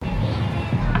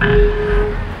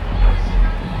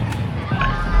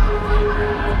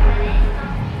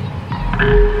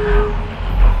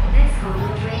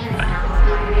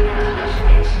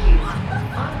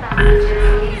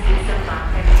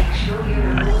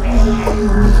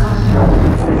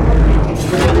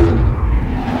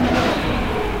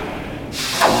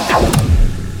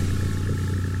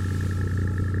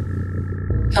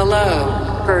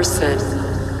Hello, person.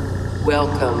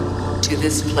 Welcome to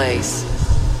this place.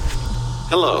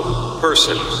 Hello,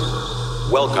 person.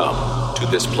 Welcome to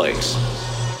this place.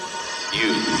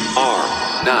 You are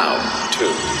now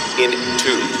tuned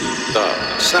into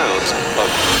the sounds of...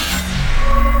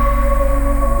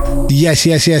 Yes,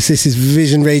 this is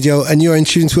Vision Radio, and you're in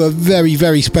tune to a very,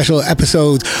 very special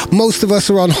episode. Most of us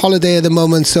are on holiday at the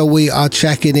moment, so we are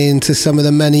checking into some of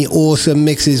the many awesome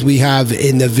mixes we have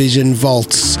in the Vision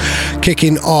Vaults.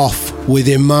 Kicking off with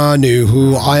Imanu,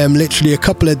 who I am literally a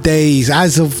couple of days,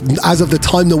 as of the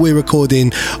time that we're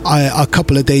recording, a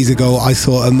couple of days ago, I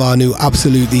saw Imanu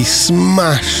absolutely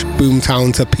smash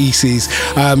Boomtown to pieces.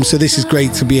 So this is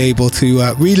great to be able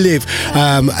to relive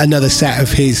another set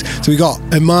of his. So we got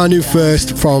Imanu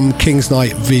first from King's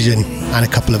Night Vision, and a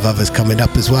couple of others coming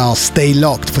up as well. Stay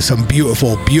locked for some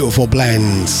beautiful, beautiful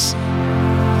blends.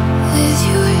 With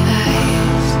your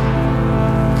eyes,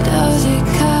 does it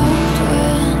count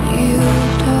when you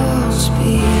don't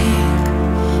speak?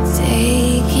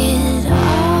 Take it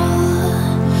all.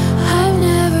 I've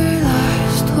never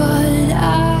lost what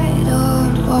I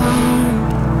don't want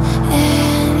anyway.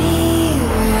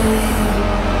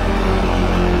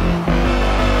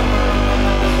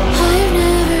 I've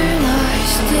never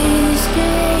lost this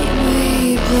game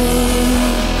we play.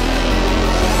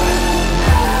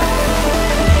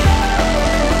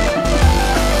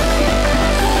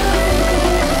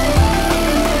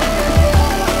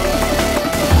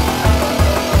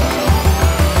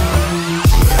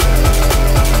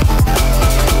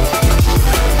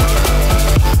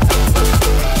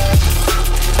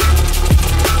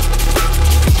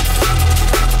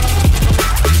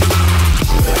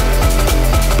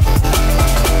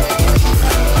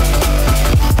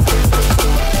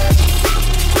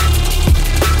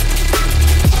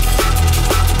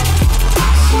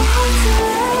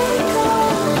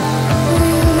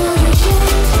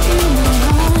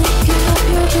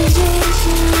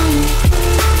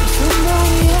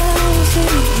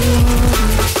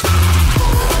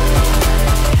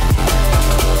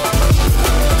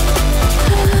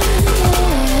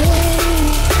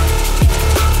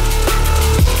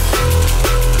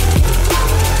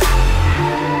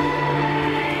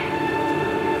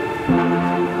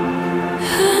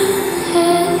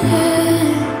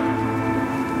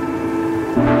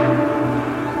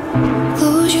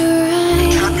 Close your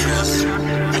eyes,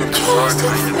 just a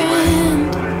friend.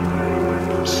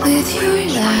 With your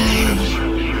life,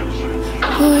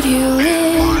 would you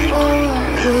live or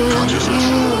would you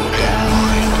die?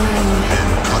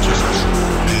 Would you die?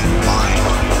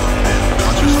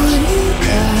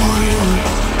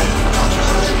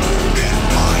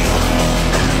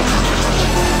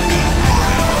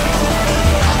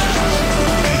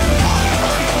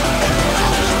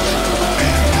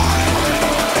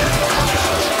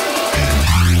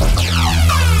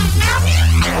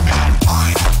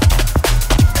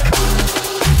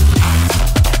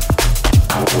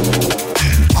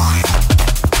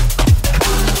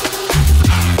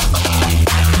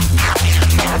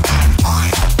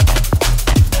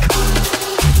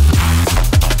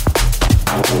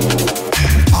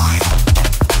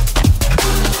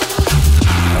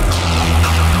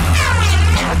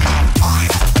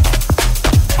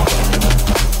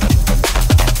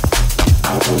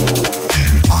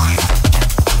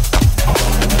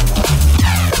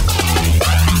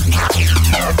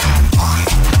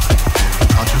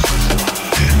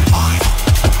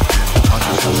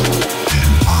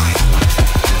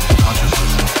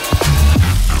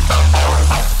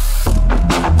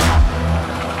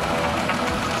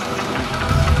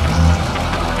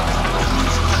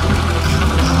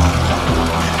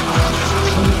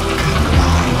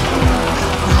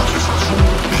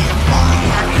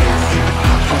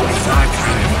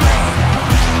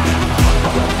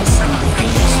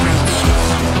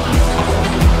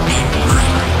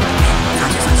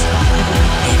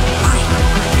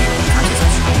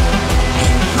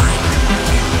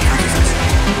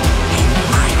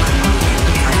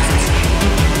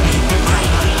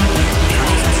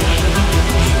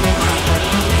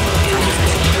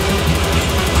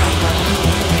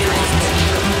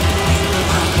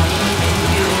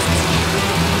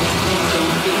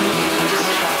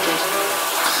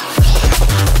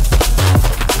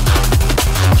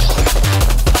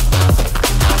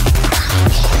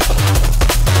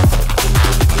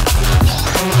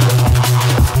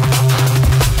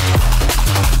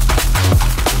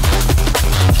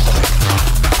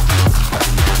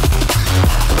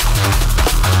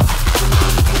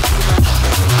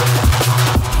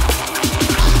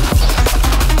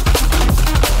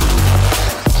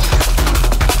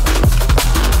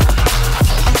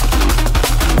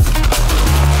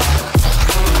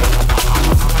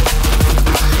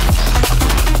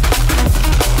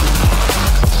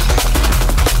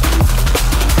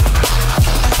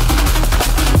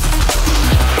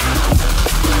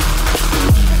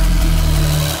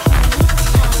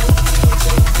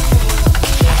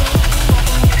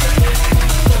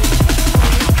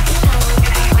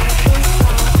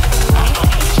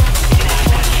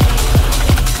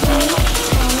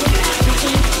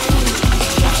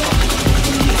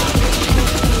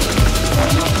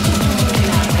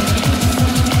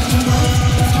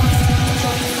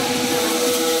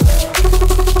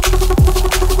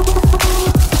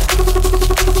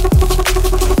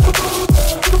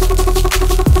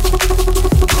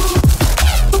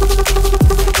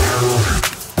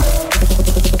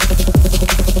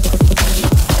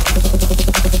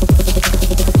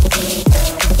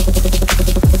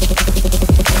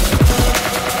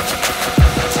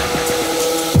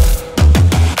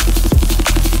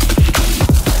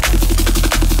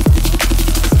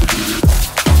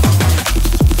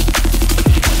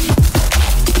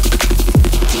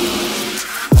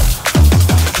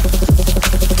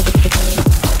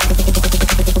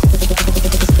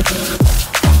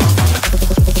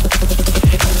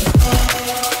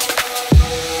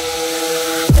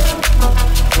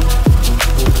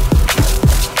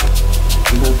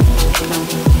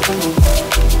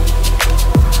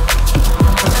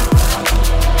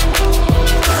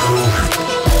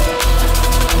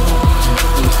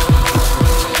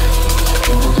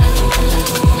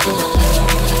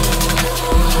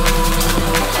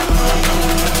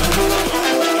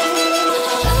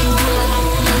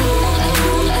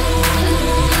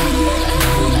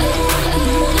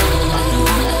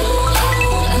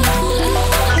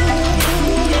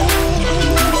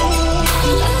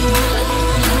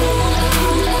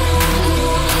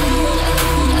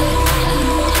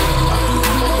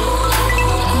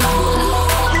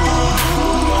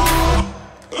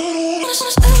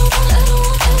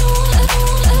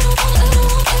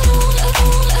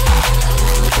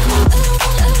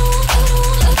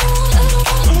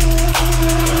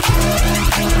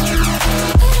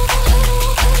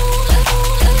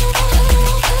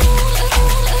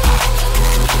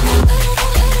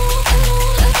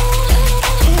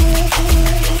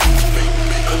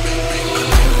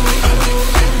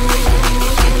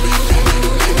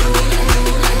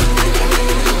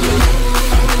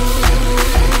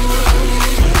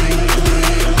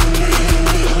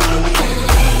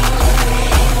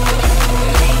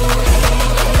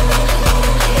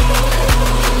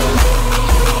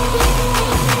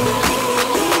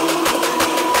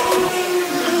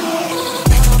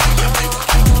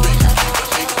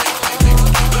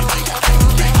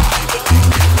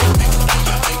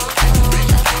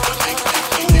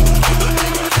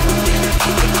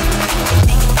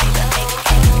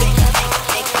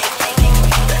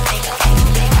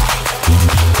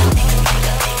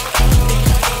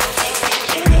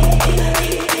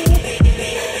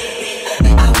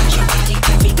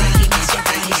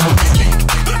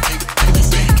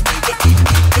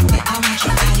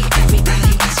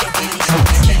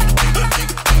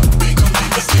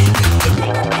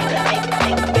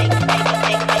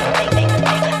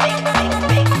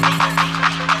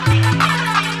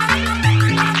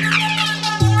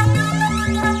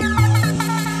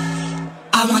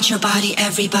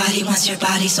 Everybody wants your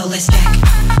body, so let's check.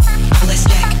 Let's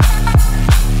check.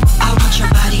 I want your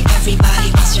body.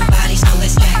 Everybody wants your body, so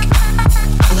let's check.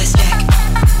 Let's check.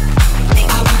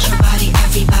 I want your body.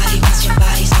 Everybody wants your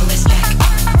body, so let's check.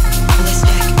 Let's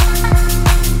check.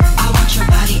 I want your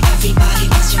body. Everybody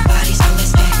wants your body, so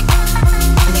let's check.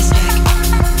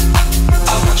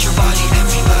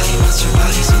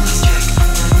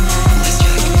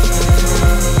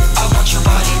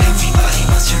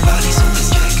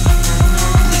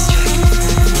 Let's check.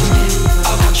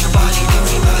 I want your body.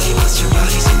 Everybody wants your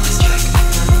body, so let's check.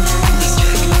 Let's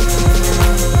check.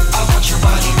 I want your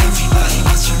body. Everybody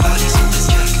wants your body, so let's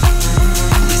check.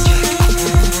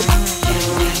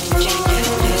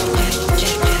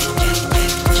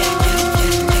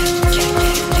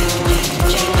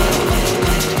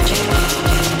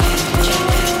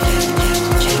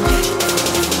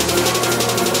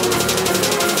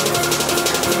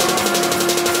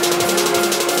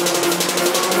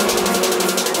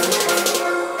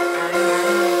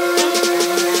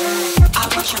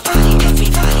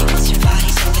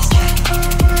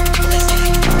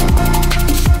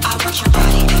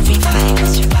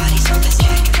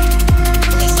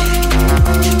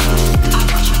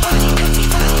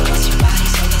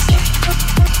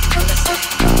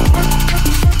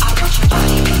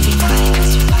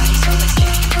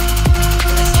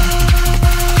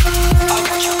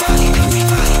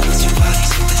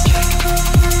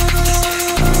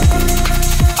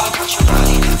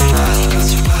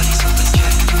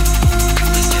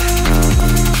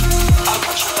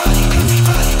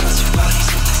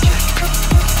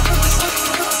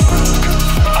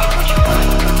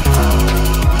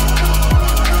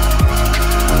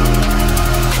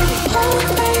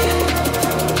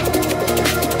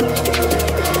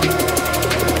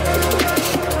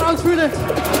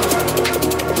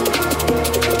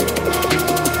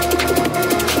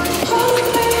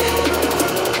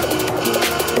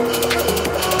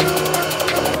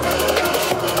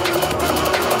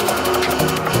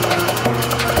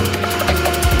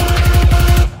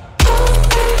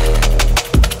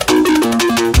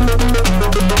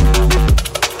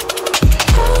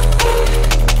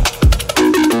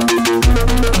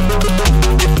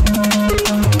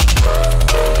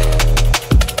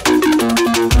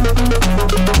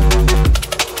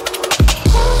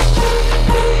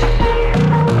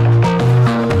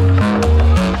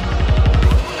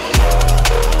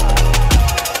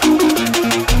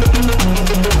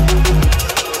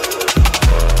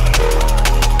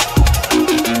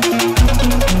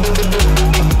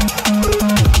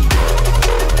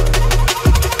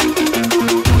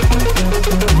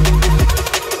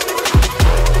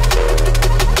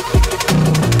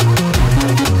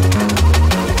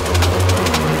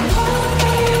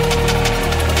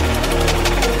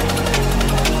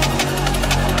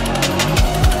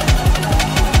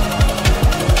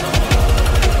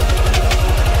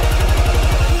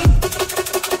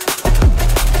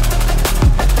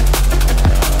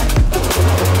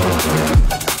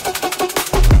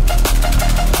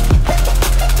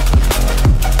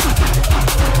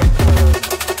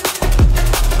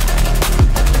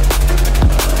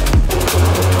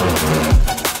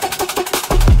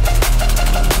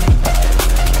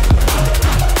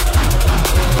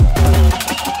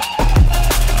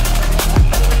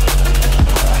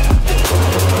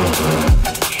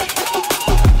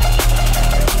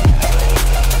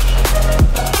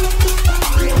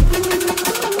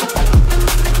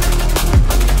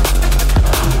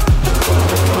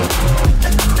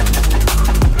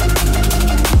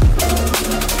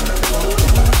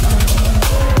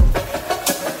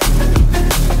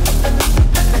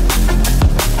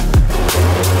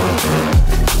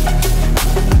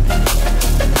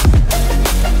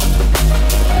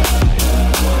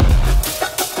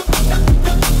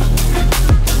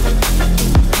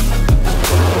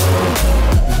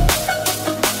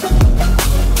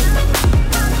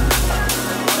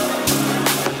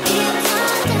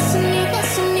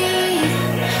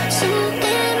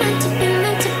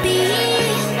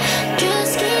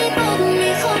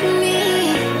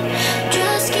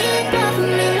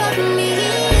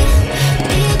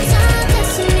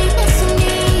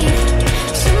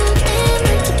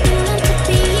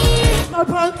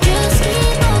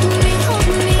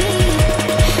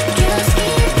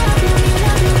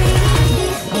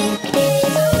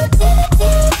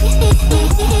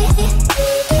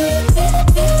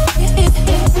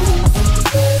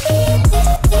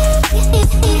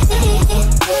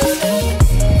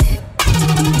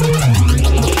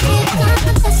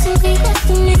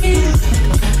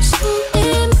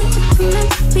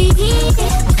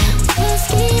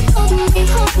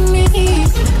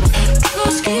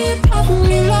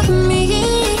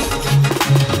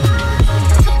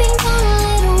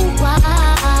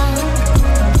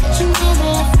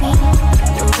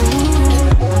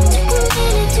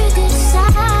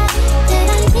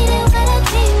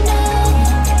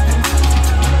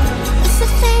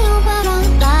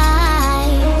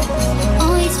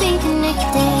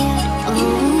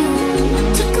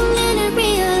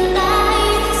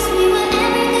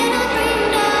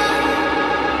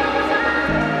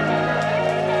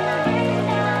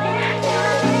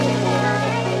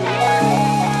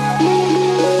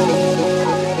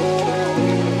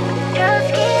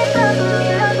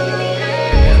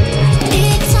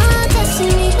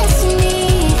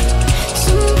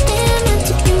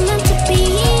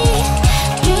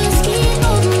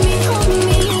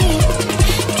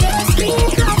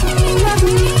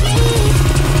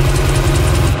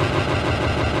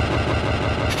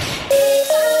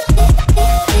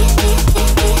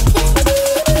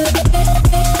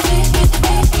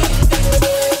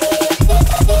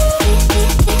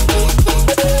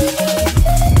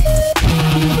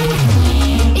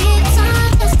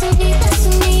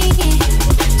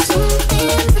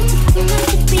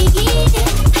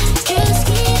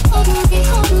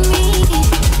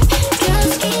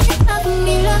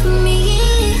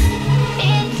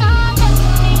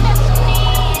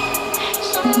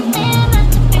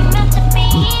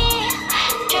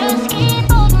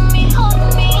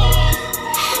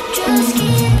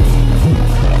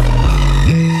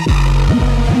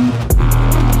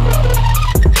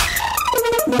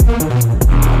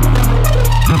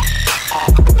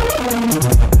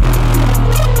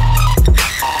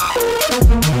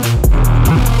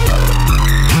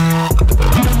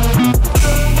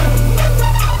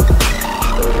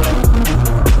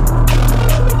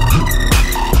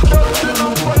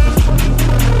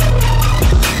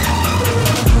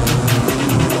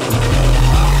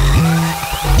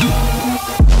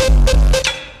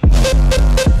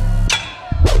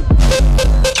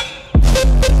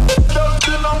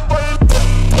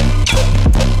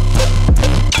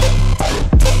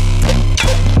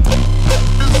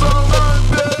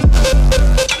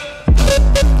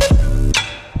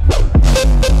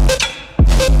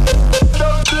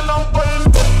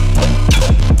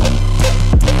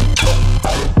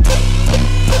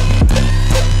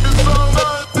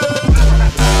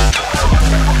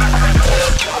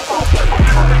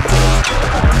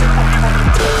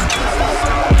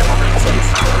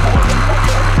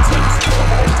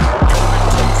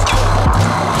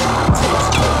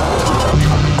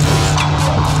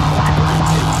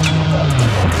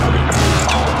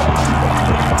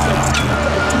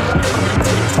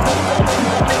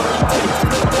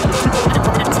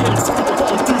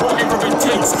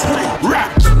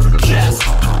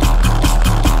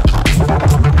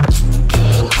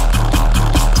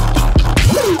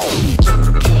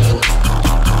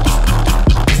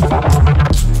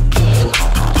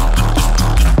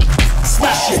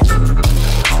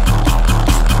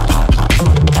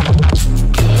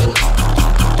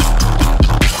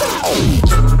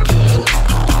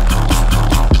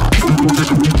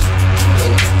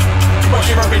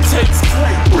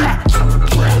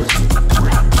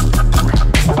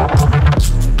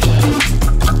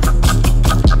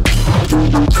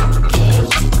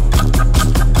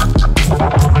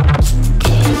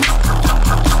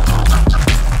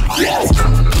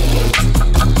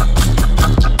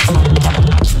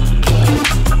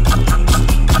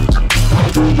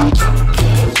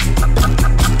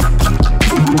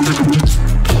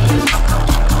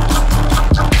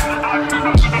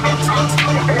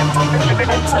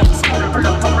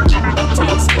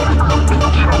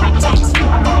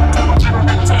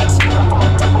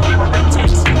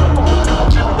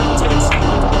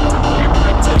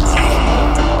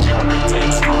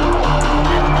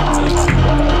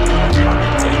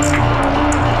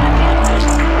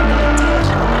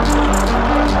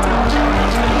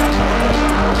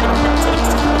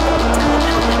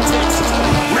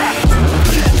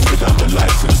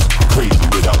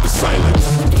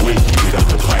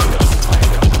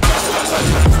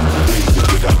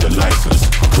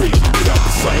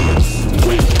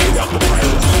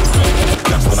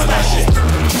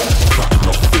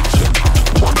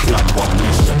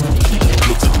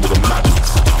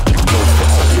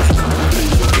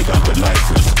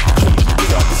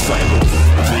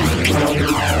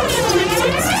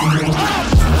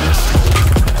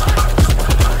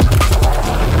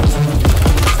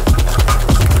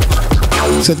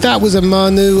 So that was a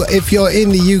Manu. If you're in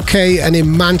the UK and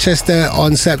in Manchester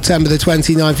on September the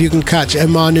 29th, you can catch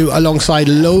Manu alongside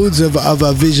loads of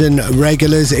other Vision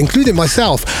regulars, including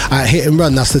myself, at Hit and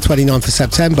Run. That's the 29th of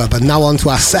September. But now on to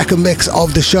our second mix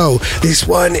of the show. This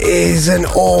one is an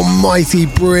almighty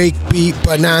breakbeat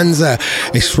bonanza.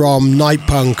 It's from Night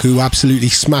Punk, who absolutely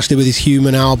smashed it with his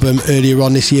Human album earlier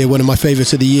on this year. One of my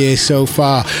favourites of the year so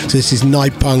far. So this is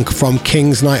Night Punk from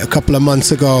King's Night a couple of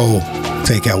months ago.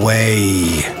 Take it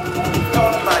away.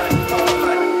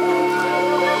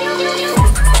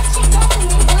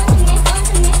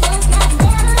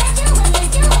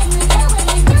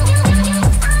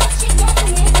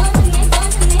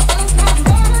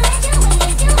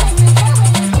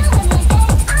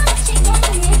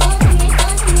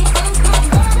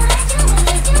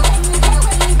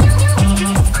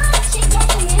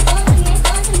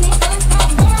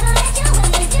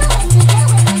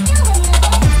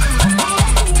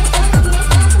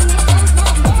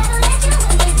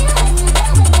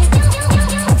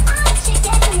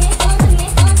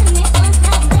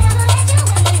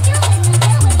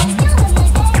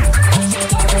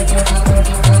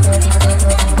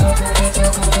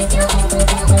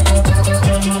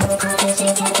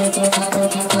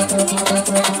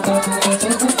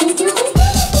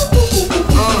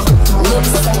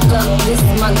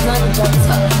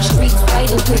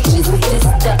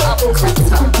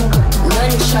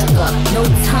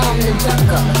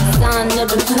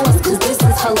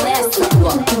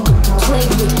 Play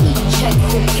with me, check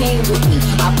X and came with me.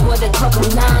 I brought a couple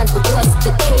nines with plus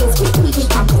the K's with me.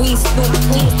 I breezed through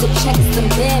Queens to check some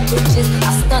bad bitches.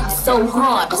 I stunt so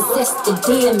hard, possess the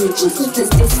damages.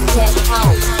 This is that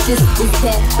hoe, this is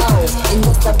that hoe. And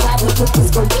if the body bitches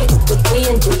go get the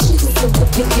bandages. So the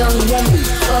big young yummy,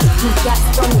 fuck you got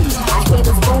funny. I hate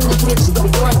a phony bitch, the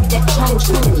one that tries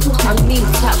to me. I'm me,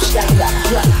 top shot,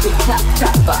 got the top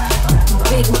topper.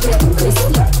 Big bad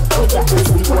pussy, oh that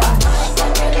pussy boy.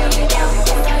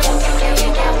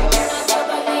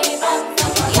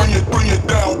 Bring it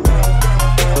down.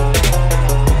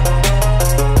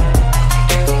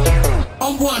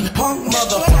 I'm one punk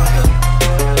motherfucker.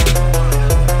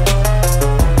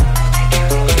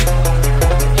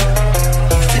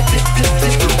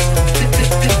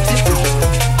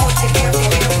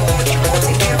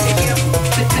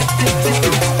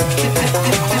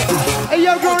 Hey,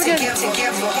 yo, go again.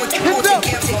 Hit up.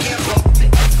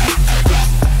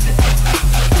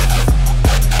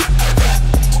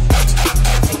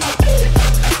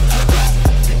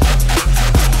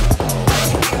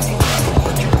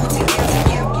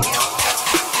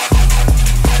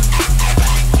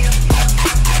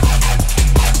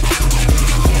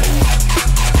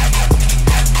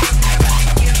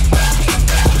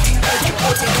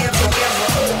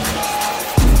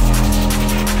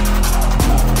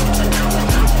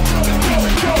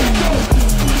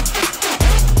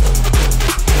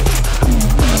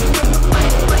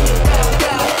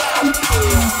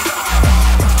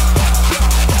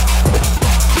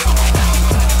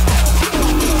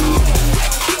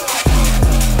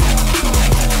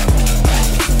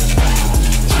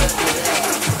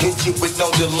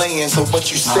 So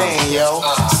what you saying, yo?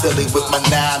 Silly with my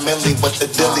 9 milli, with the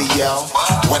dilly, yo.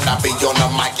 When I be on the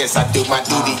mic, yes, I do my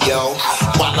duty, yo.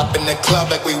 While up in the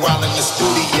club like we while in the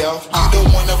studio. You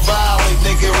don't wanna violate,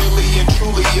 nigga, really and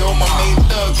truly, yo. My main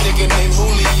thug, nigga named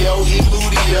Julio, he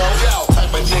moody, yo.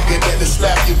 Type of nigga that'll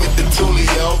slap you with the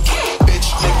tulio. Bitch,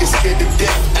 nigga scared to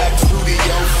death, act fruity,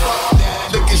 yo.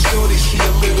 Look at shorty, she a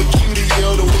little cutie,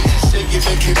 yo. The way she shake it,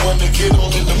 make you wanna get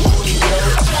all in the booty, yo.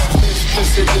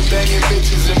 Listen to banging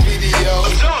bitches and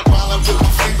videos. While I'm with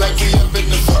my feet like we up in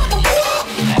the front.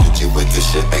 Hit you with the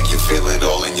shit, make you feel it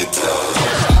all in your toes.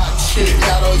 Hot shit,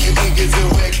 got all you niggas in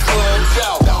red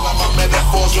clothes. Down like my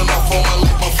metaphors when I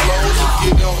formulate my flows. If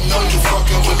you don't know, you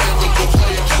fucking with lyrical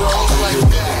player pros like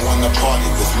that. You wanna party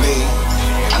with me?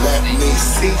 Let me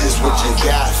see just what you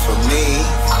got for me.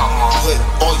 Put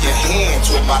all your hands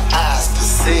with my eyes to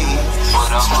see.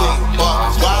 Straight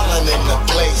up, wildin' in the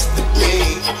place to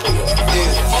be. If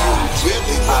you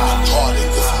really wanna party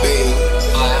with me,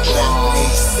 let me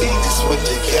see just what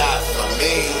you got for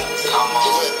me.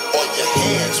 Put all your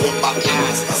hands with my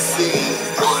eyes to see.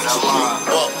 Straight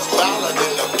up, wildin'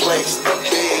 in the place to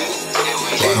be.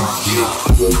 If you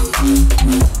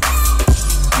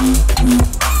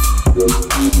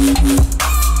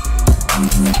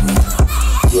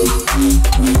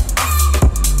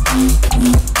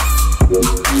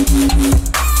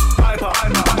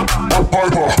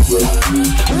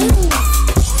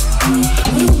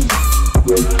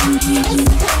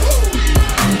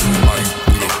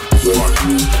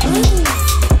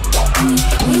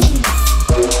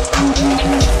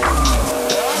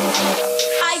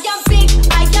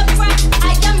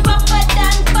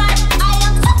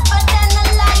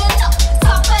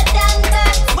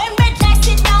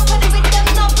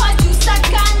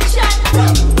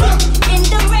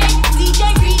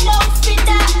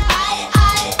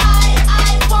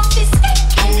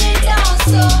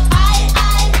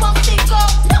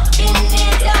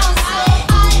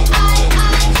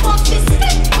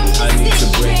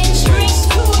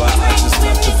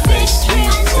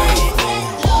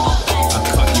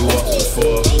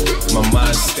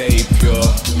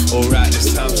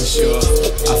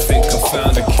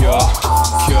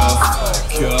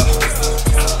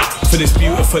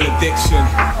addiction,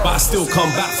 but I still come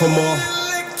back for more.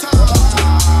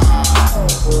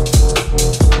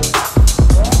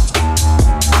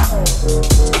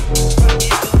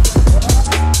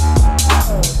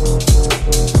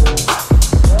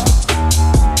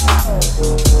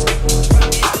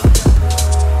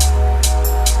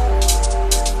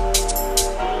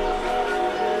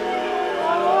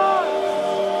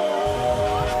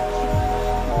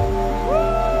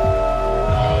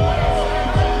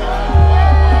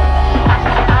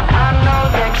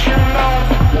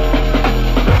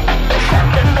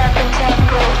 Something about the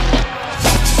tango.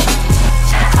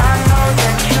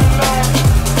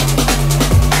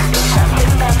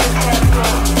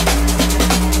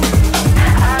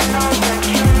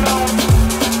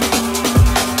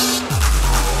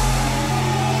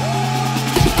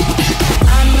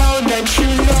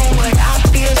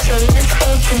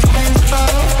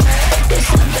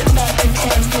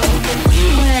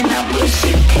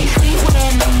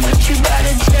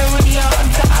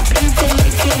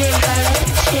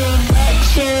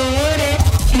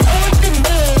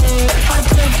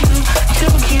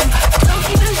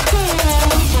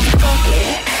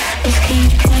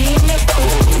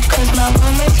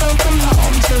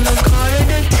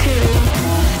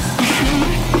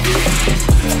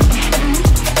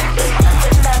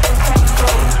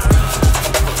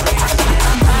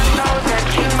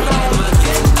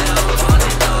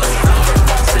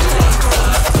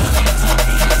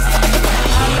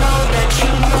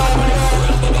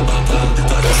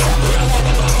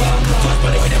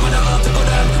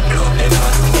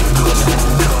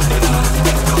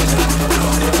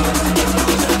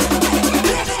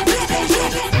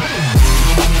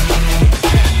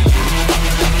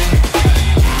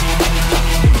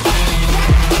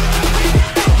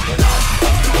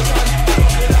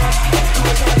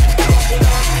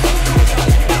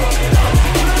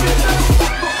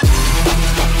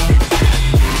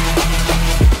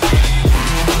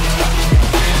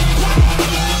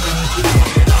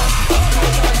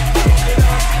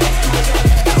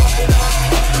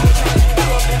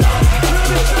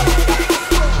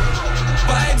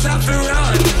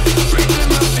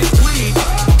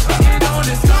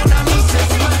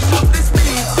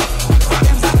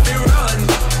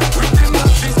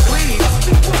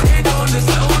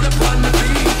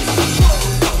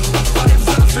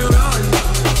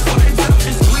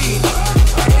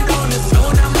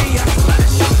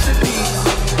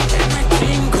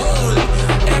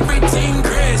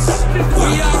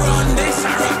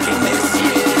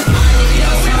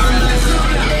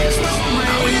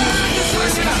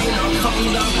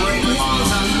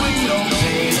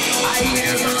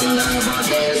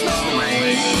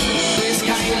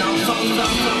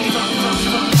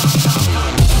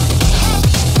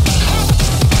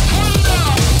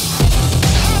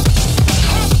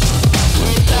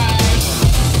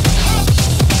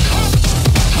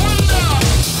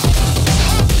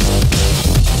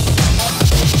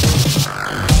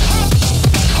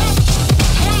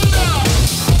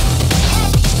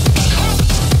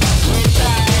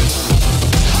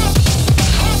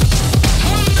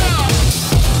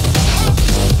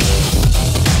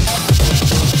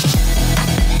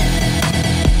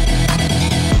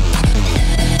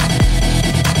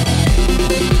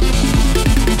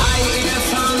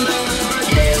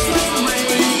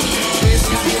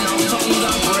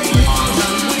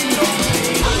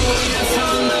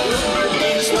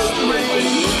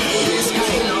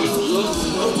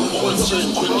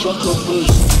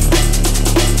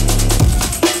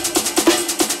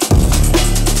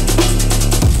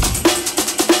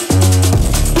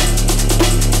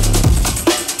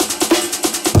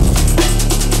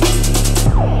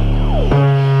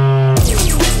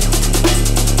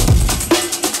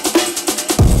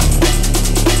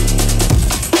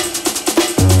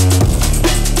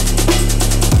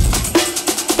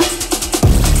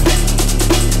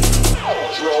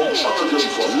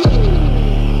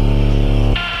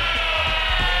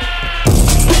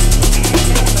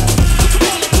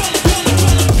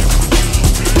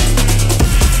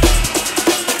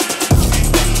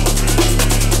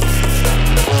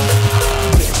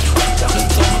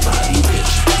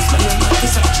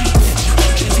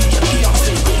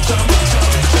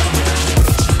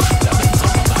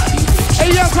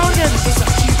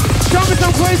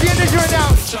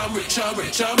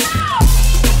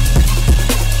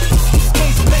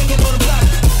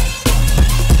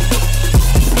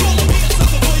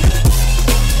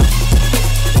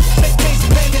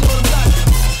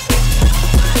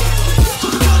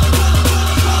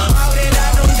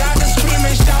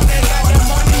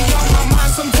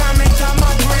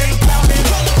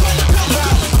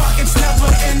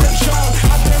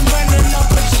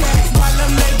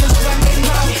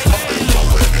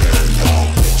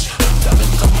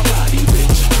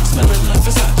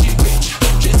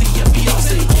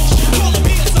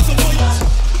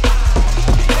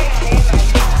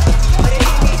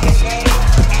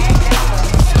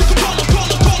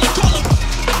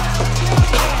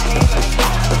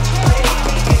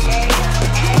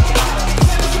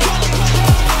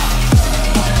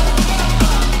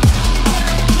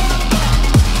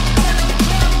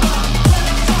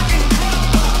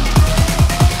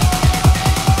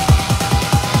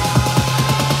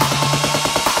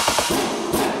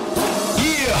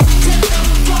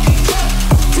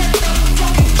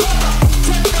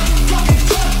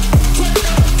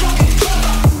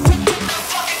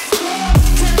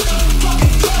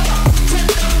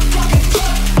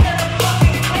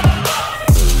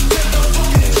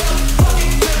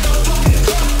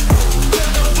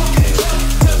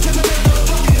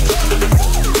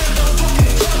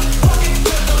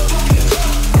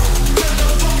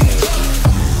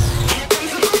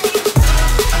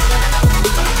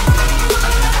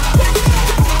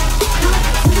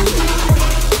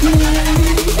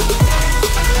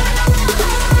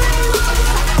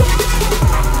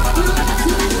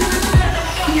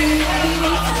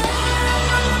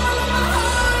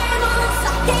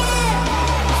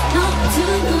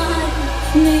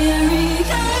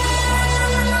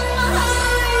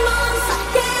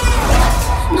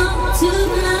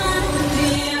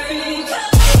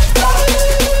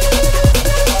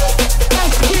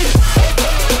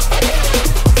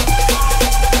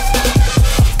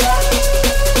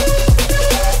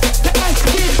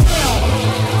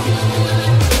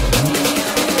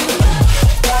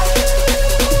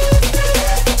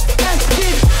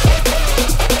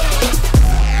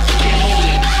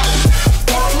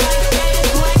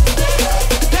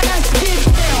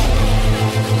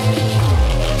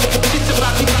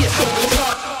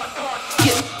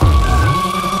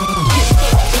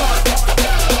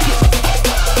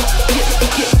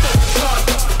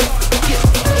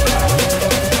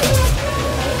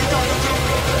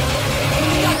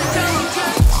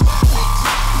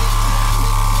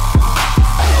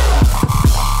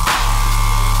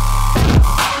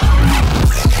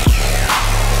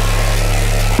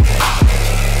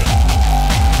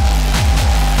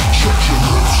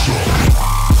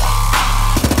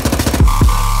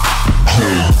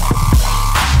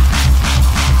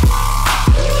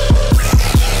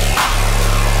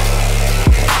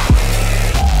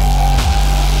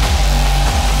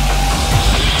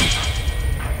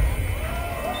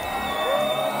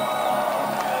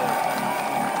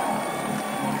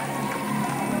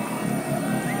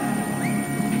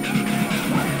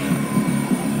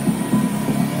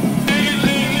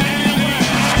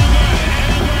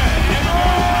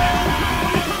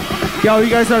 Yo,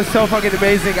 you guys are so fucking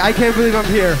amazing. I can't believe I'm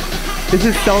here. This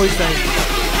is so insane.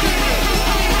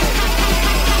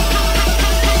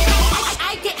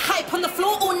 I get hype on the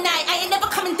floor all night. I ain't never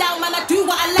coming down, man. I do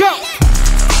what I like. Go.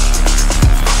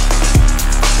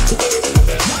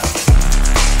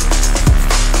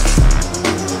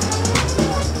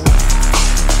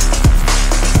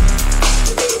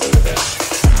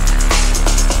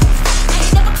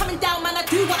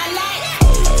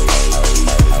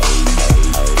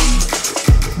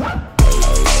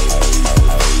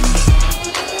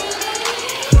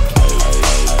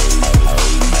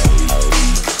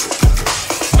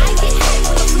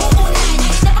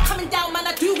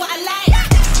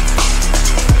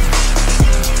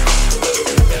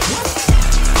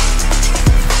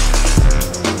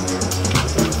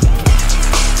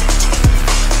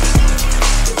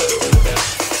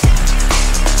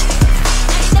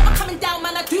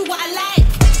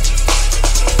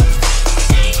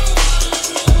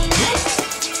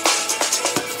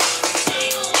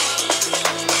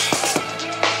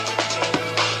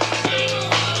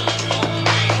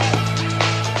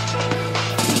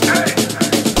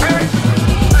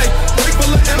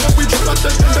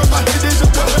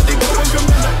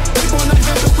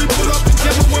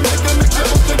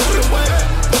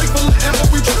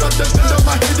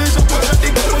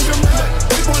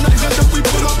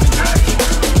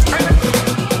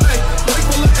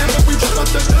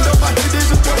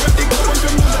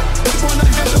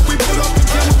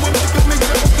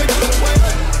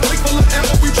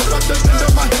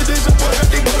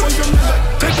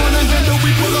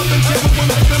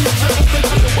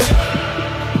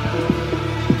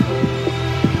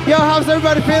 Yo, how's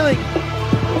everybody feeling?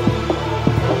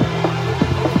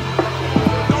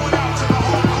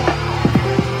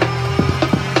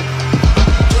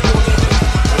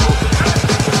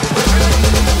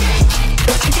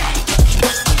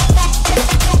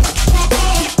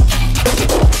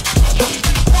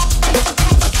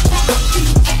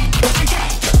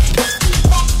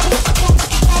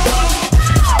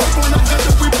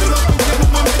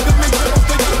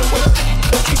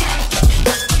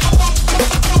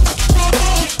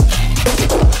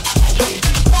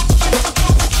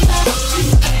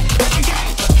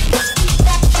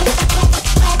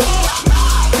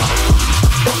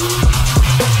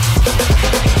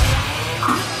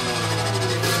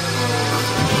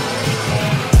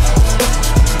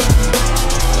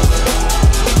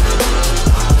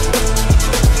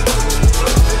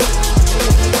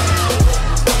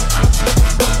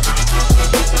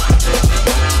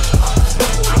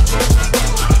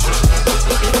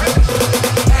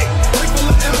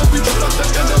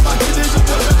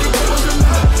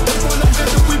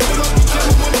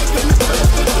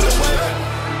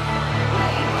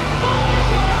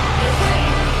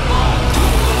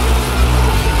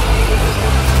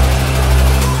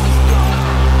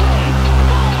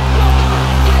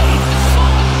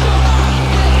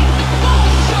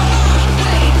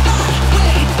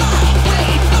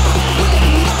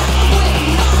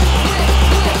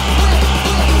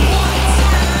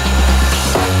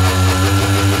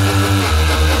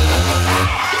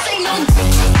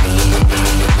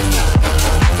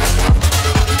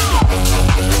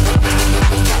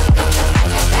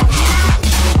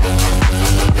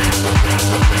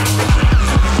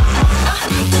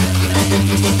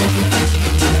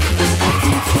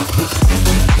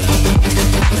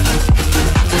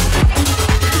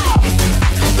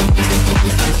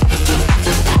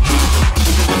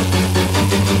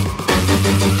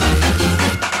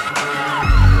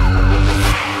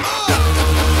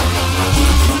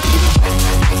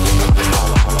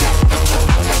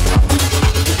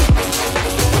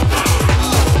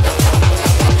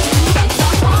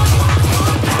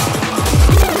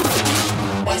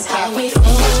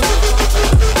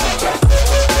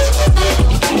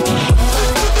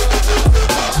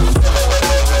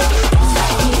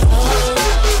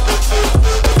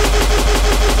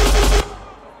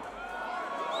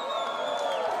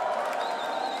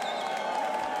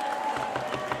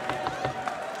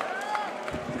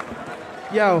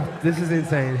 Yo, this is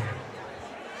insane.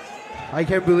 I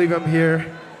can't believe I'm here.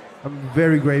 I'm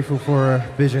very grateful for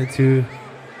Vision to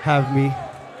have me.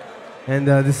 And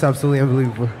this is absolutely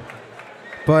unbelievable.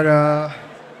 But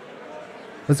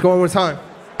let's go one more time.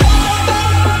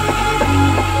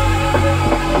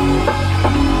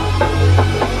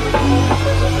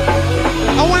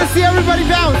 I want to see everybody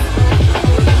bounce.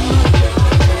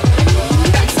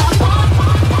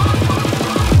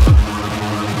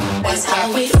 That's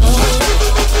how we fall.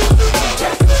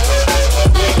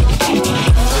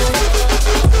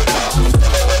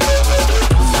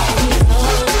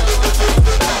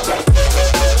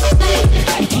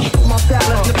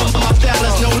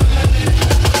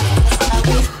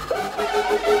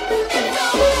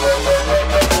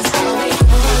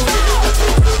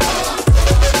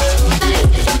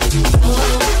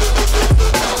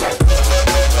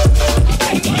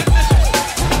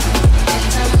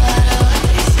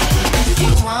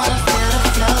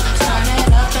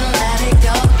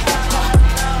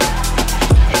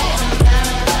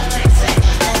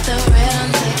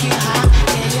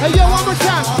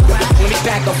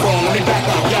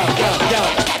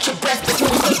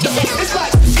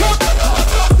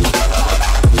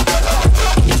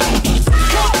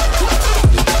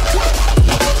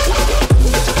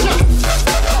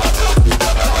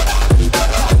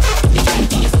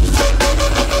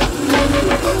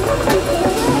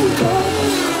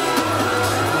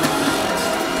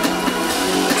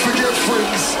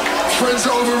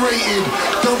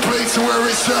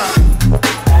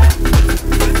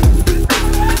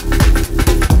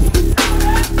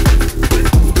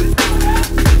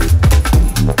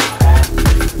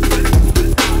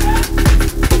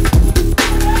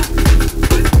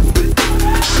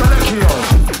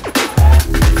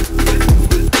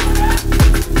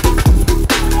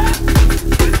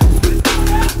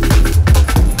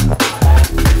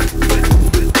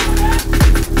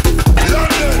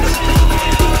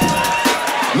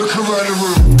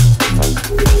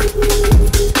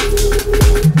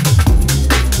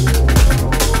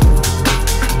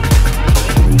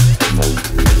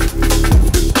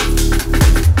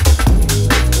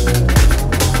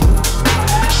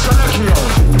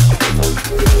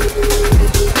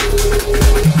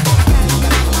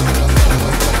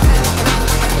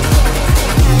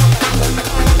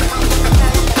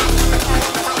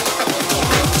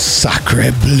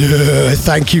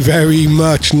 Thank you very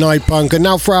much, Night Punk. And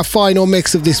now for our final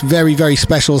mix of this very, very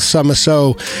special summer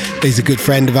show is a good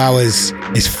friend of ours,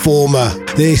 is Former.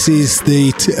 This is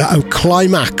the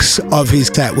climax of his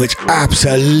set, which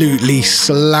absolutely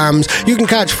slams. You can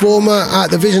catch Former at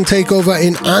the Vision Takeover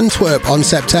in Antwerp on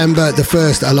September the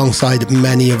 1st, alongside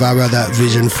many of our other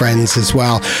Vision friends as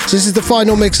well. So this is the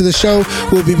final mix of the show.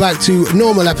 We'll be back to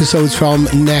normal episodes from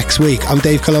next week. I'm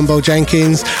Dave Colombo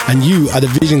Jenkins, and you are the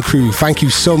Vision crew. Thank you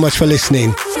so much for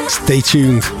listening. Stay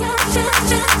tuned.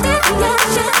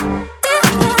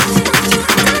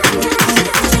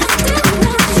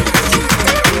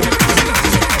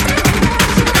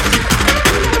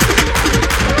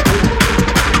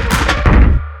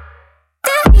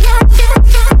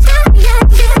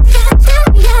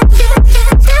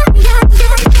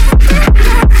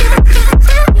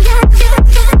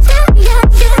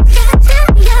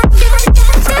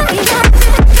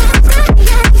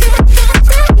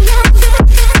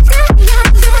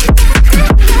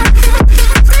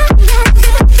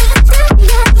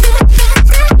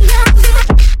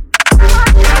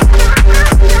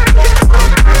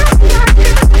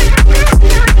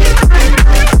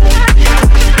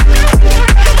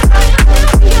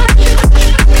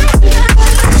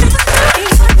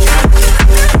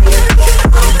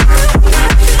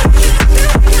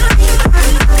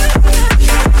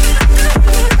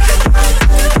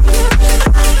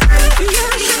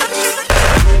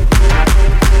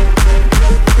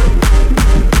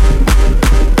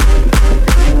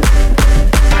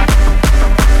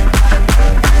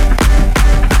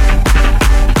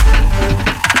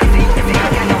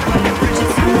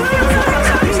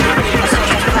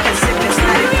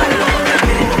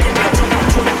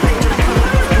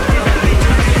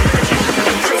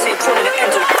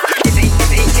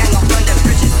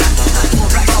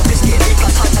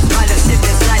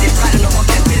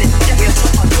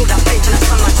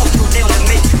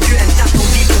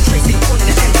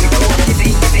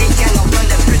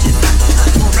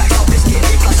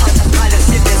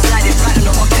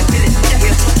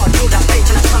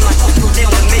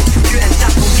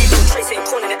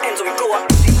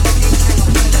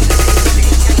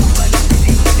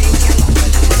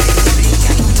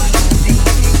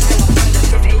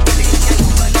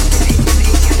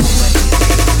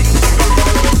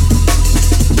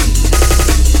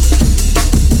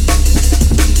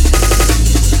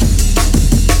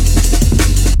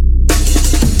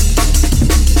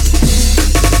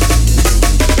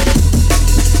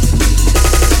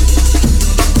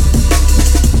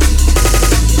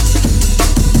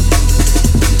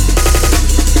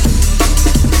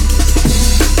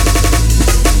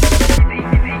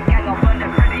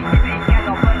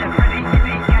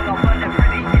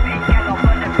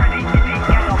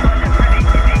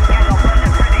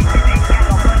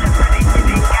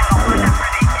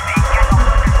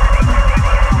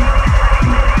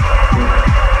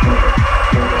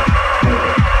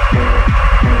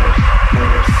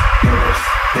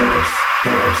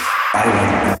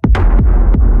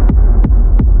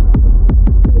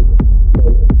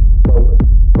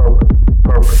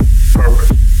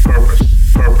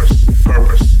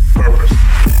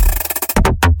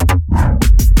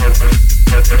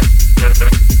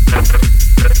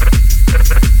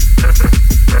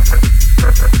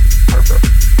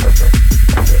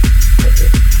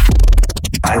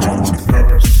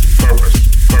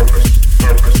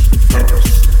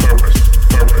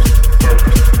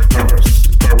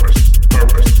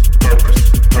 Purpose.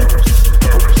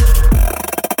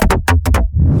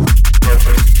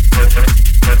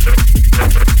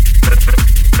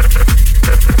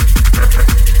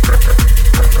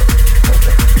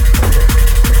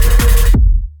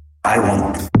 I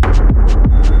want.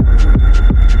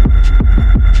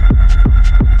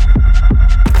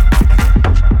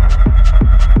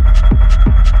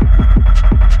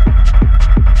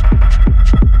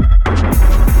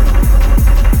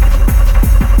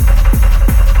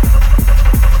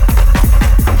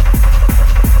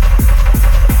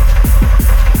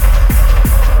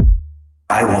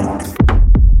 I want.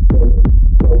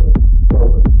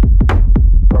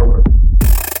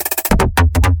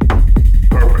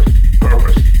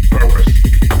 Purpose.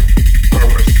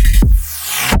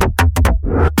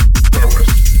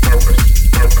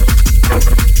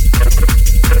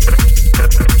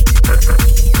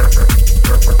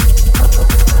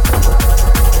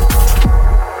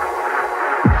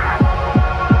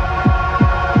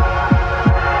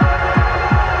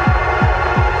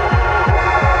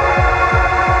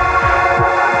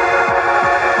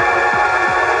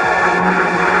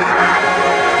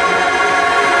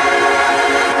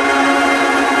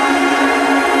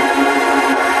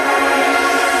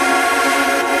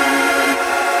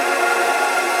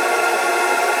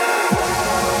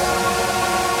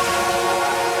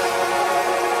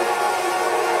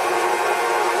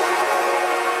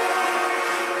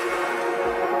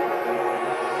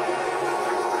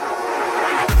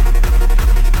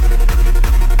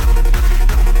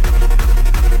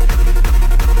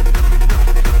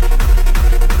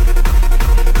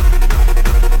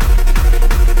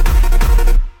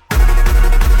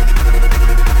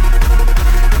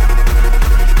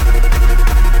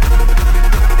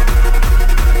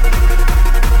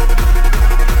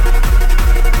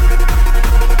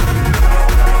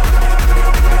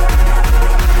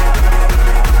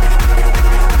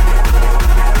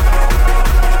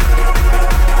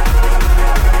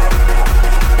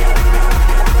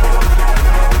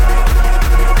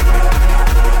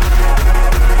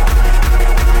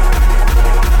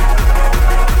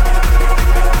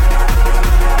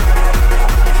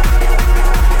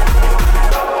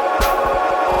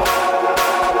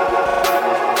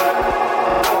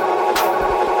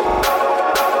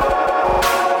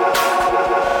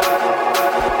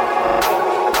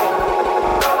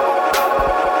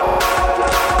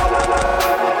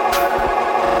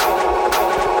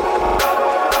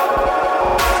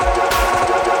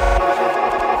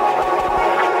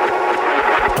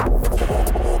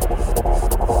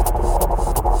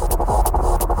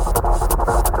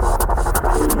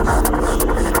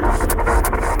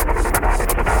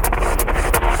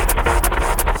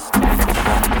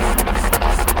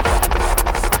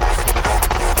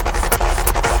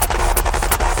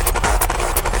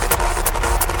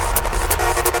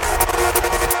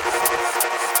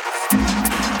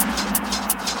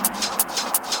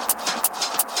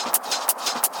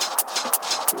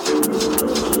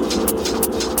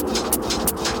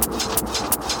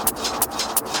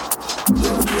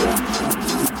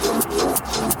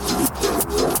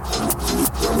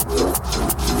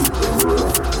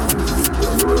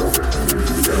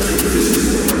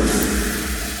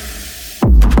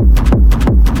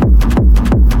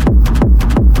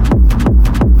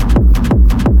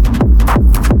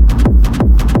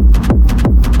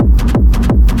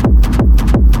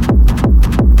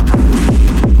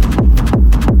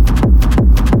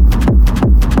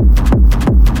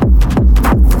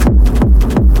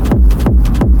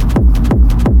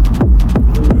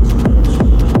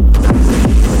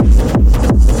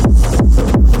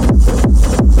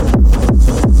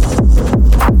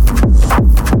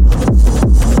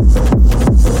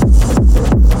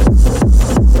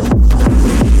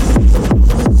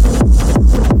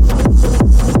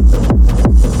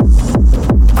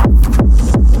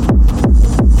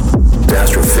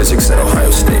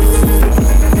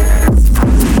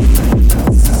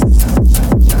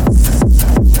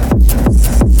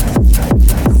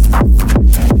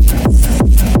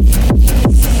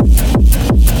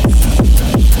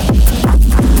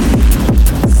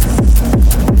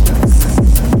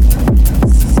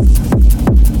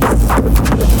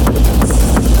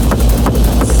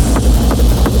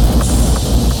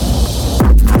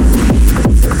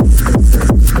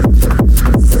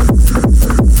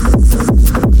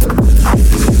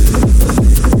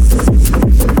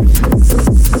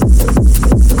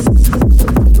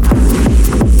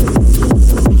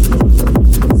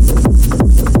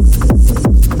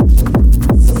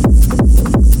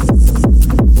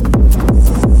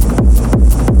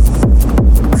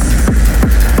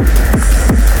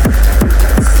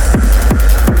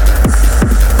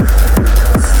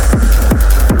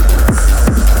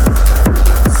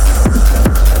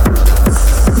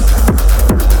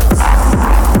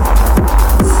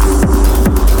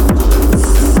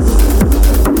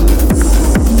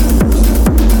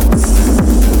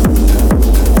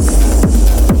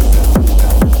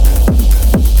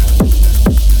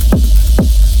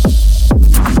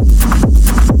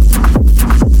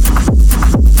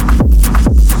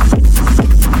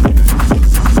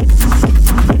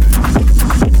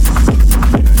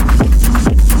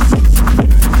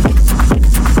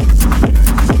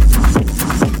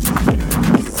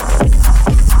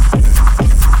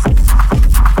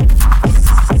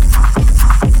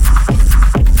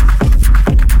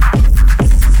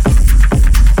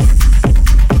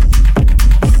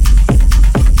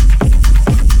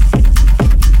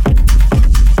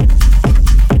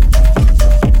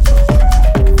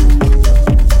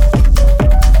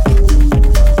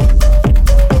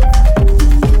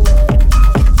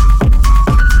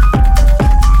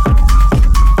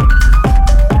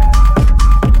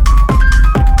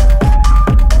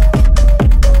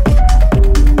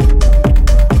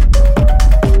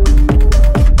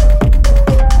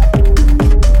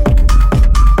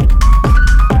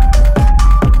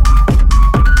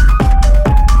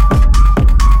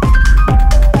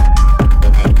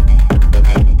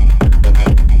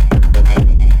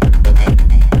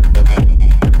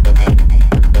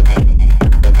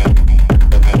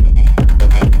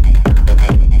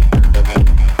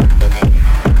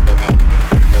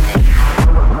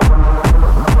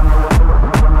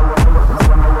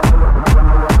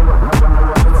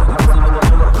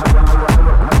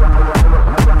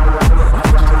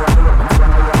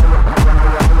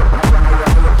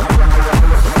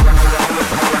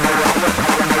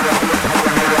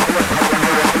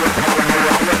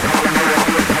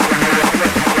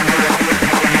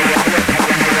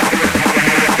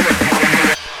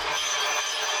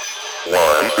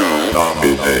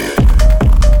 dominate.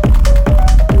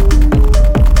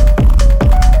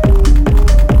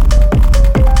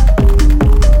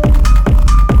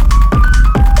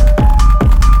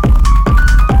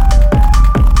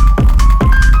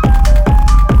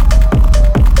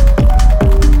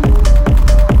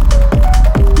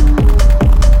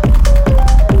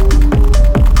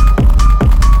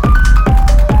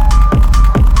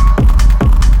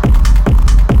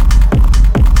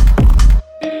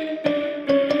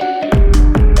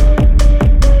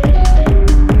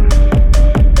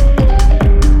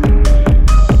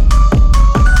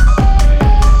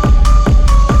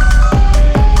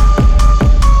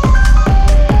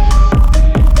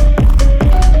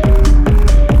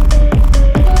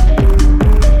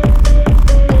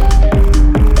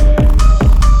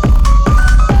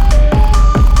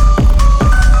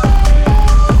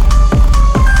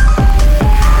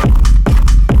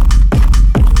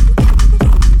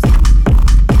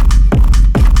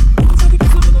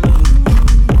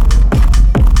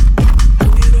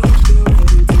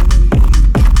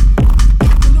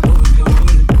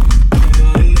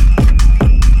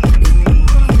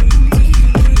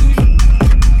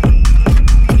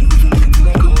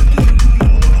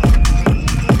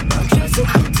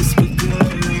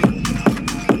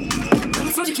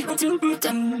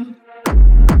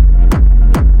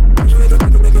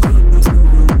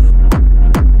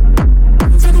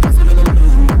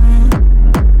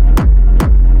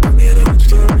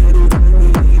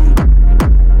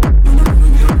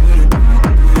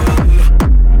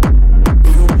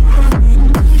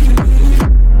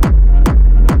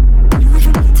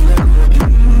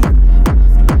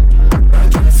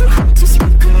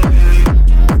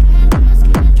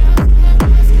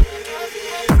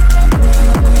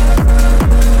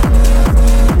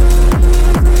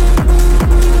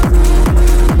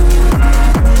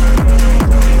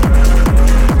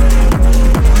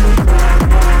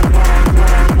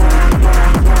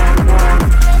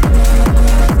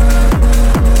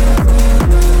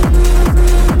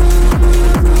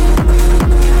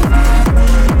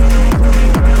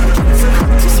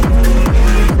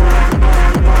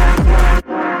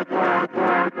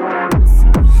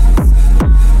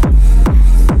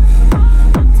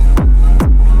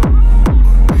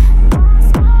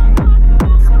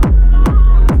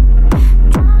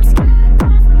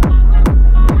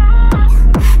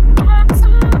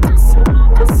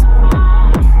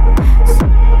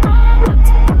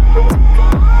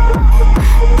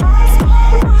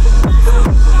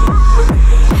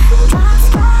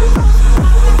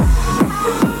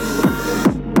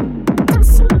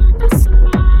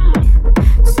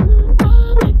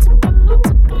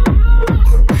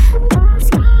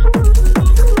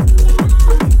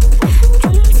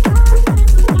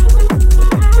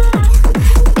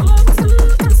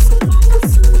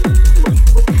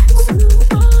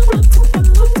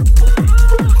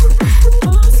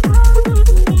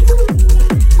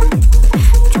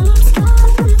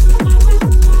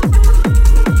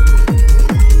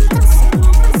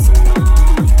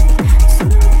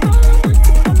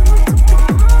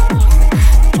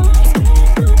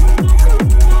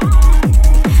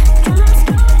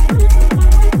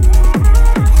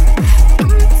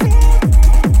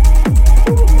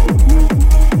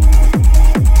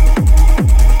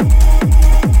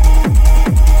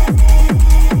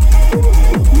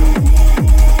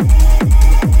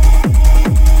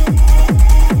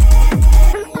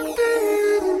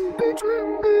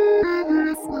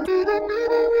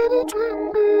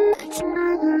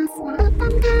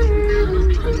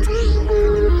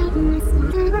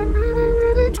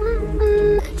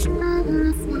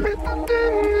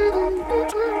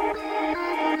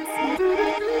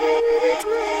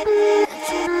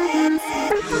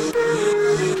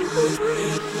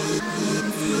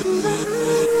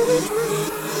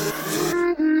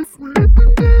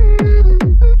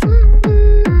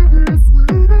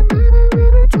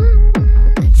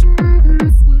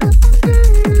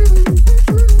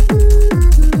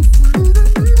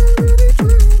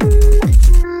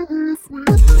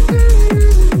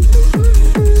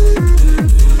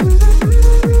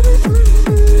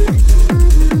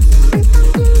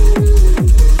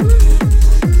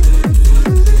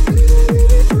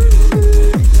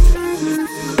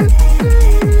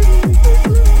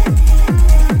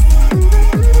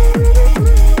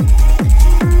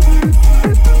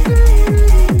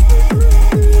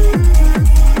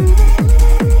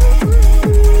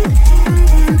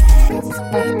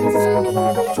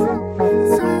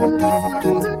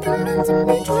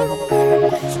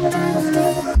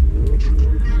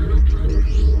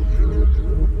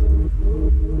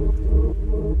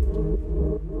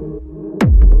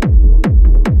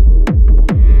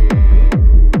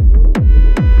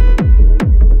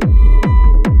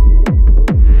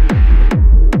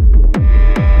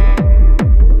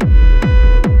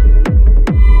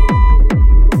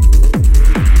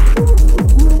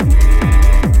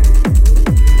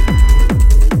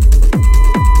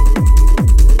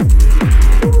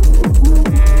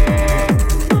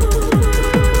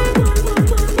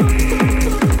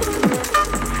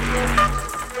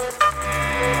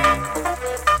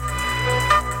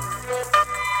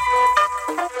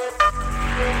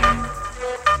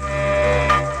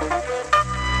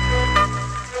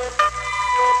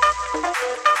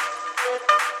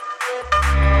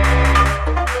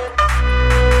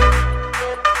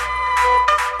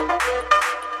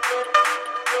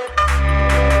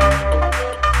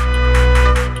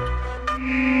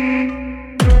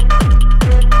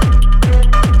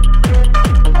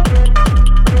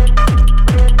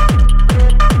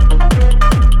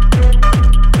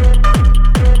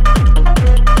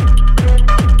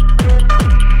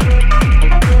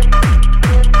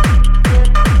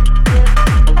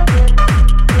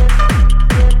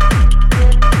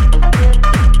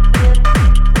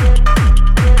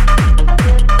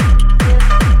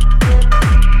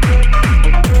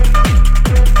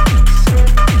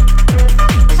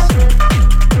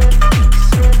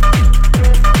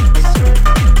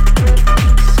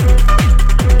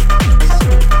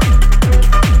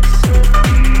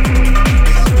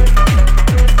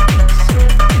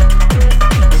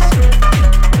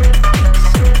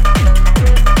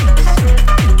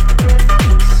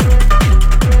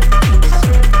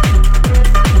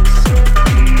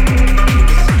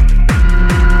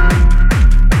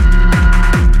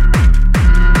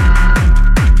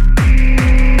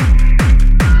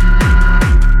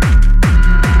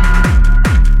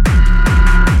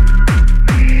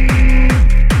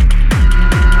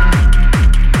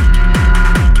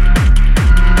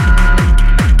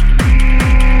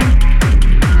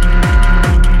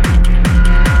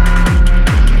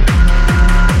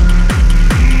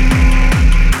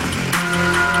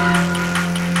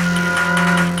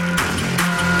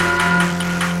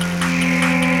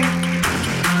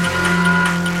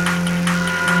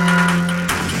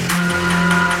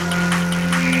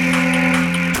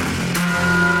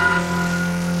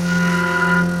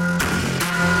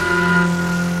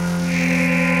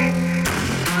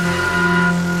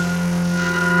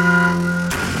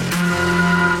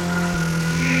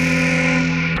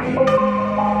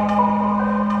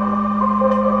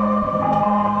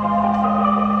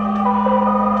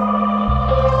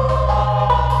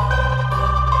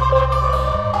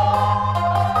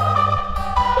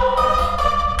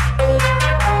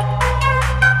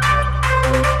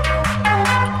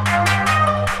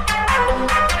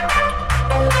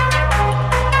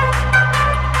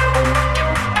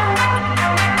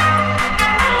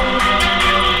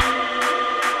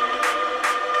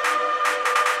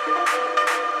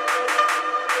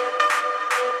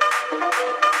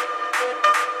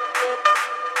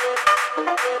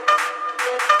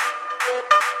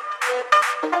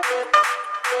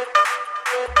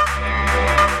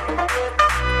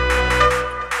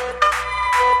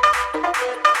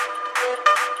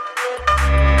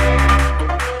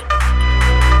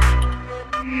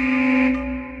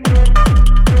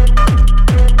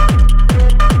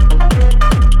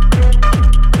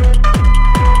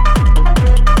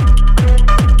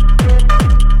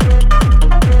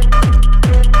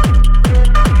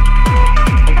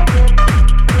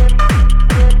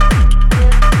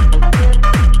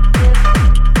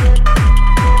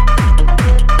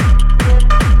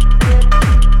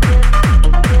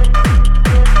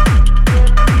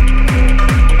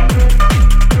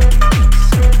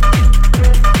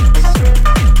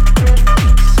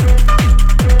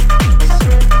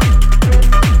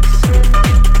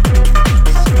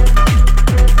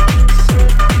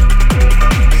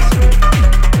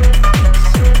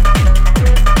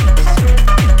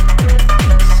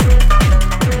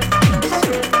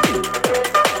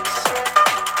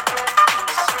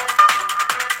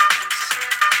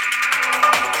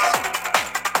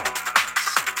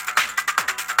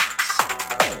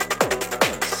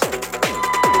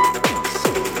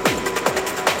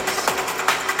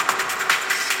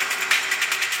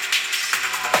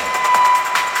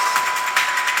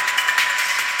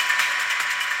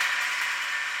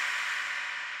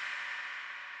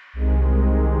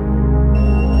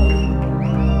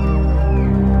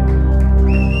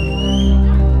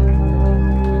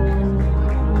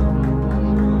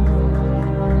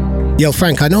 Yo,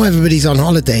 Frank, I know everybody's on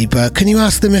holiday, but can you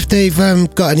ask them if they've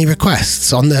got any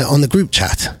requests on the group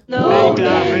chat? No,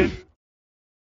 Gavin.